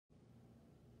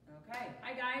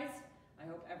Hi guys, I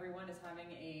hope everyone is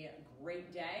having a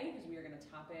great day because we are going to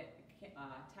tackle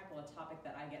a topic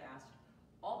that I get asked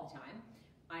all the time.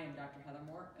 I am Dr. Heather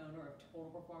Moore, owner of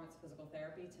Total Performance Physical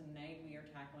Therapy. Tonight we are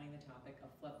tackling the topic of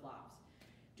flip-flops.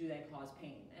 Do they cause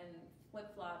pain? And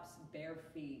flip-flops, bare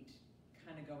feet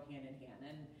kind of go hand in hand.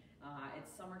 And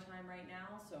it's summertime right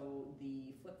now, so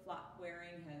the flip-flop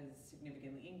wearing has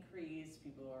significantly increased.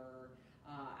 People are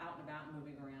out and about and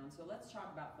moving around. So let's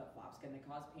talk about flip-flops. Can they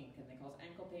cause pain? Can they cause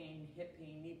ankle pain, hip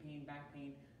pain, knee pain, back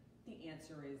pain? The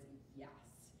answer is yes.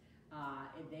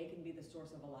 They can be the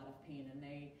source of a lot of pain, and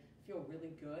they feel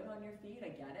really good on your feet.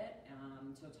 I get it.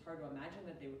 So it's hard to imagine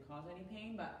that they would cause any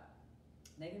pain, but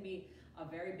they can be a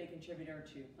very big contributor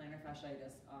to plantar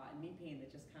fasciitis, knee pain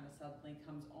that just kind of suddenly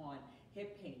comes on,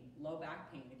 hip pain, low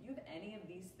back pain. If you have any of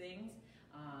these things,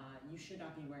 you should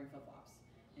not be wearing flip-flops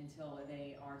until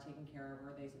they are taken care of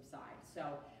or they subside.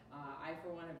 So I,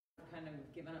 for one, have kind of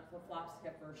given up flip-flops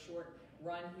except for a short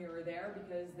run here or there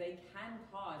because they can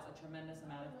cause a tremendous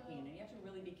amount of pain, and you have to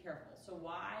really be careful. So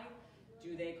why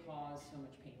do they cause so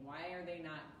much pain? Why are they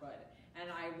not good? And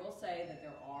I will say that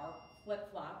there are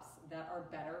flip-flops that are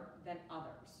better than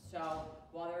others. So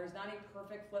while there is not a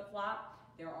perfect flip-flop,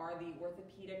 there are the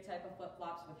orthopedic type of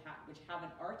flip-flops which have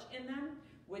an arch in them,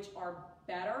 which are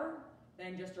better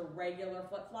than just a regular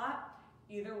flip-flop.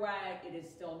 Either way, it is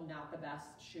still not the best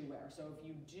shoe wear. So if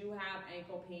you do have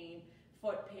ankle pain,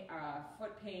 foot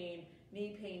pain,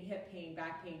 knee pain, hip pain,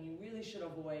 back pain, you really should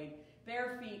avoid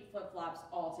bare feet flip-flops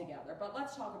altogether. But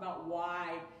let's talk about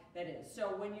why that is.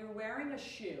 So when you're wearing a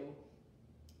shoe,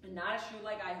 and not a shoe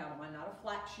like I have one, not a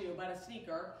flat shoe, but a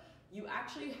sneaker, you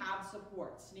actually have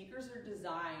support. Sneakers are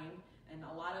designed, and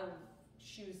a lot of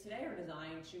shoes today are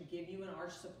designed to give you an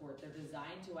arch support. They're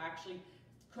designed to actually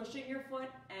cushion your foot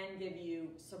and give you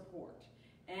support.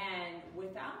 And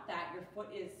without that, your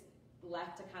foot is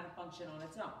left to kind of function on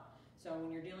its own. So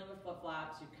when you're dealing with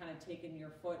flip-flops, you've kind of taken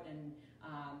your foot and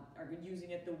are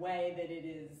using it the way that it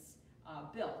is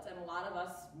built. And a lot of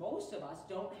us, most of us,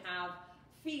 don't have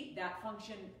feet that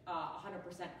function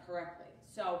 100% correctly.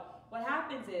 So what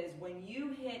happens is when you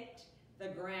hit the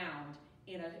ground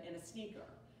in a sneaker,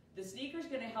 the sneaker is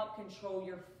going to help control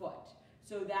your foot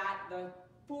so that the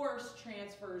force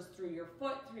transfers through your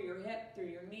foot, through your hip, through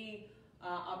your knee,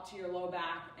 up to your low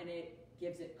back, and it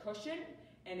gives it cushion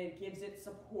and it gives it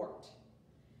support.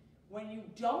 When you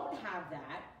don't have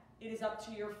that, it is up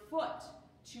to your foot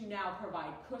to now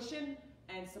provide cushion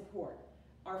and support.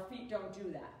 Our feet don't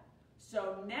do that.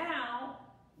 So now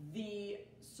the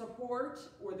support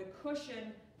or the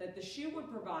cushion that the shoe would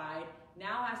provide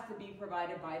now has to be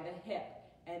provided by the hip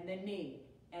and the knee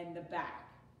and the back.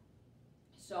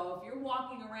 So if you're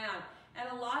walking around, and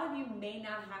a lot of you may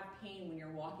not have pain when you're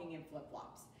walking in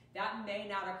flip-flops. That may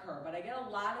not occur, but I get a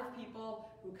lot of people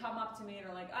who come up to me and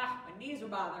are like, my knees are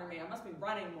bothering me, I must be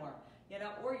running more,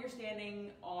 or you're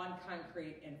standing on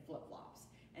concrete in flip-flops,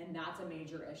 and that's a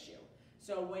major issue.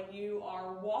 So when you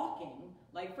are walking,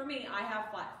 like for me, I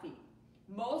have flat feet.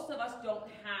 Most of us don't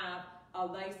have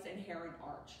a nice inherent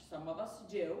arch. Some of us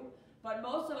do, but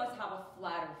most of us have a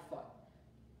flatter foot.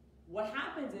 What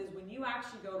happens is when you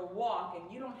actually go to walk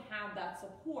and you don't have that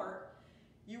support,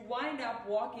 you wind up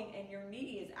walking and your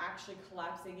knee is actually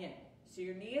collapsing in. So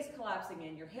your knee is collapsing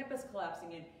in, your hip is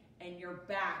collapsing in, and your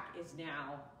back is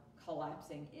now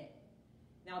collapsing in.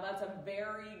 Now that's a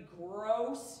very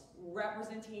gross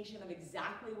representation of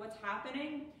exactly what's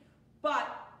happening, but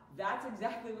that's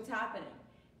exactly what's happening.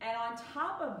 And on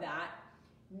top of that,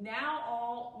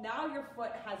 now your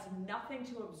foot has nothing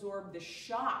to absorb the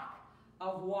shock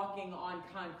of walking on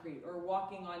concrete or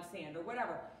walking on sand or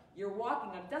whatever you're walking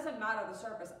on. It doesn't matter the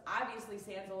surface. Obviously,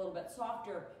 sand's a little bit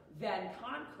softer than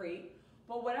concrete,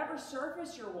 but whatever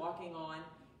surface you're walking on,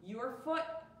 your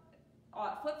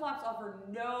flip-flops offer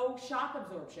no shock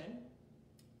absorption,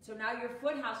 so now your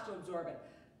foot has to absorb it.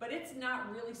 But it's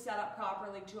not really set up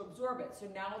properly to absorb it, so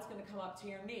now it's going to come up to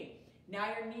your knee. Now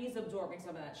your knee's absorbing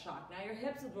some of that shock. Now your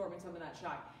hip's absorbing some of that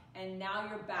shock. And now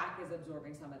your back is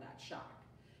absorbing some of that shock.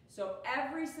 So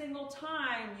every single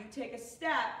time you take a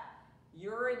step,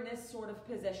 you're in this sort of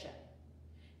position.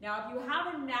 Now if you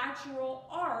have a natural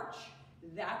arch,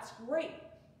 that's great.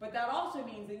 But that also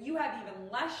means that you have even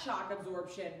less shock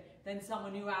absorption than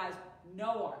someone who has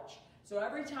no arch. So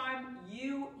every time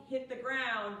you hit the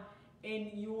ground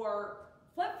in your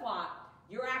flip-flop,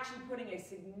 you're actually putting a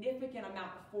significant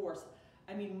amount of force,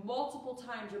 multiple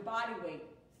times your body weight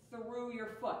through your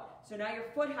foot. So now your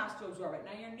foot has to absorb it,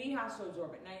 now your knee has to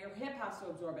absorb it, now your hip has to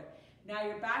absorb it, now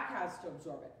your back has to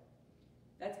absorb it.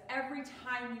 That's every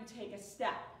time you take a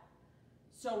step.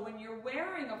 So when you're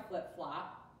wearing a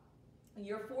flip-flop,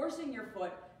 you're forcing your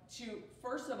foot to,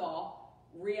 first of all,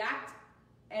 react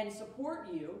and support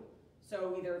you.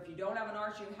 So either if you don't have an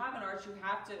arch, you have an arch, you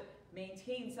have to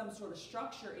maintain some sort of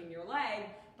structure in your leg,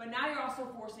 but now you're also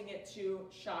forcing it to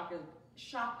shock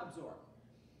absorb.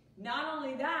 Not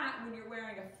only that, when you're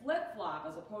wearing a flip-flop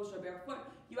as opposed to a bare foot,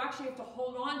 you actually have to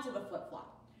hold on to the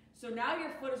flip-flop. So now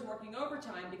your foot is working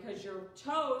overtime because your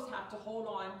toes have to hold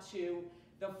on to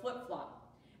the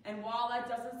flip-flop. And while that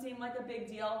doesn't seem like a big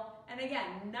deal, and again,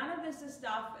 none of this is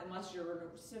stuff, unless you're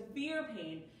in severe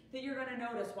pain, that you're gonna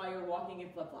notice while you're walking in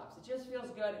flip-flops. It just feels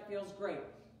good, it feels great.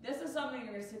 This is something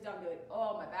you're gonna sit down and be like,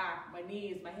 oh, my back, my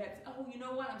knees, my hips. Oh, you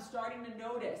know what? I'm starting to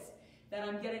notice that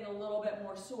I'm getting a little bit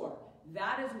more sore.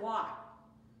 That is why.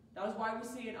 That is why we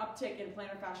see an uptick in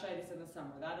plantar fasciitis in the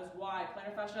summer. That is why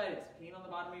plantar fasciitis, pain on the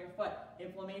bottom of your foot,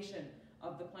 inflammation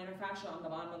of the plantar fascia on the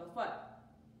bottom of the foot.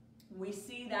 We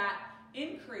see that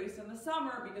increase in the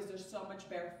summer because there's so much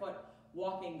barefoot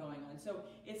walking going on. So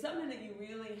it's something that you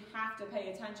really have to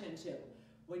pay attention to.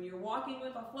 When you're walking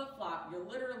with a flip-flop, you're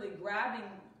literally grabbing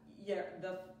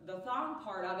the thong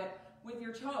part of it with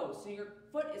your toes. So your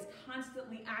foot is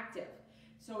constantly active.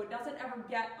 So it doesn't ever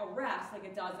get a rest like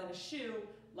it does in a shoe,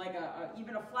 like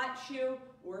even a flat shoe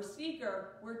or a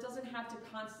sneaker, where it doesn't have to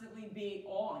constantly be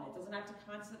on. It doesn't have to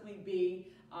constantly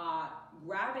be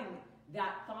grabbing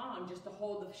that thong just to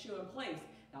hold the shoe in place.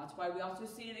 That's why we also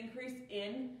see an increase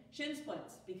in shin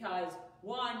splints, because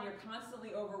one, you're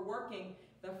constantly overworking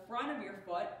the front of your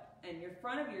foot and your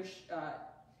front of your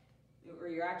or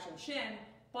your actual shin,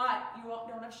 but you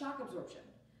don't have shock absorption.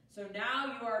 So now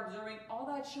you are absorbing, all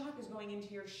that shock is going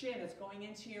into your shin, it's going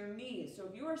into your knees. So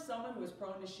if you are someone who is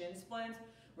prone to shin splints,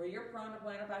 or you're prone to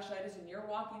plantar fasciitis and you're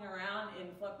walking around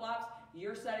in flip-flops,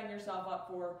 you're setting yourself up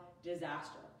for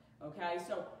disaster. Okay,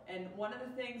 so, and one of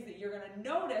the things that you're gonna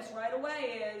notice right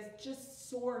away is just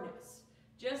soreness.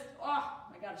 Just, oh,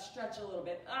 I gotta stretch a little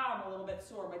bit, I'm a little bit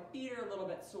sore, my feet are a little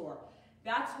bit sore.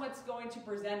 That's what's going to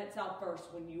present itself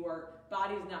first when your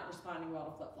body is not responding well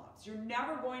to flip-flops. You're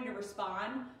never going to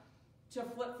respond to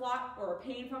flip-flop or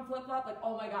pain from flip-flop like,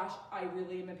 oh my gosh, I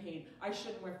really am in pain, I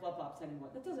shouldn't wear flip-flops anymore.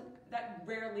 That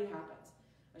rarely happens.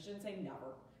 I shouldn't say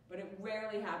never, but it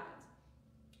rarely happens.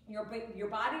 Your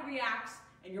body reacts,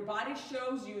 and your body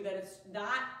shows you that it's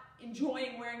not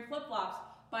enjoying wearing flip-flops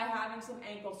by having some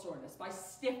ankle soreness, by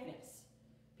stiffness.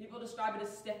 People describe it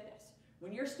as stiffness.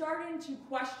 When you're starting to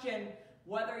question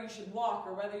whether you should walk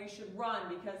or whether you should run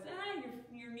because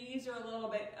your knees are a little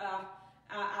bit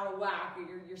out of whack, or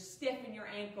you're stiff in your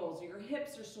ankles, or your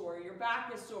hips are sore, or your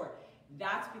back is sore,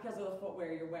 that's because of the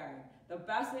footwear you're wearing. The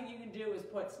best thing you can do is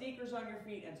put sneakers on your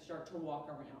feet and start to walk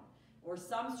around, or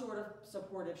some sort of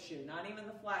supportive shoe. Not even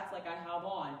the flats like I have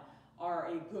on are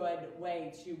a good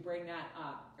way to bring that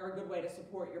up, or a good way to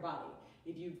support your body.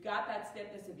 If you've got that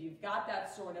stiffness, if you've got that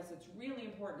soreness, it's really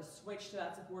important to switch to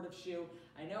that supportive shoe.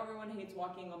 I know everyone hates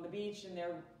walking on the beach in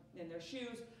their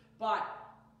shoes, but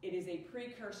it is a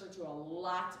precursor to a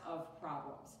lot of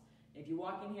problems. If you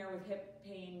walk in here with hip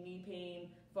pain, knee pain,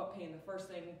 foot pain, the first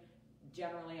thing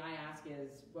generally I ask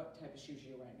is what type of shoes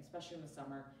you're wearing, especially in the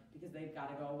summer, because they've got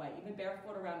to go away. Even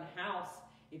barefoot around the house,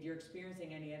 if you're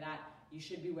experiencing any of that, you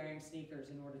should be wearing sneakers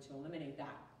in order to eliminate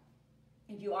that.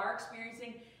 If you are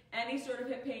experiencing any sort of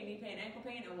hip pain, knee pain, ankle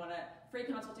pain, and want a free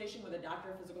consultation with a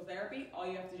doctor of physical therapy, all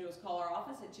you have to do is call our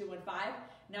office at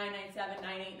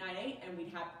 215-997-9898, and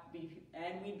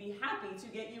we'd be happy to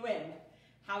get you in.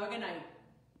 Have a good night.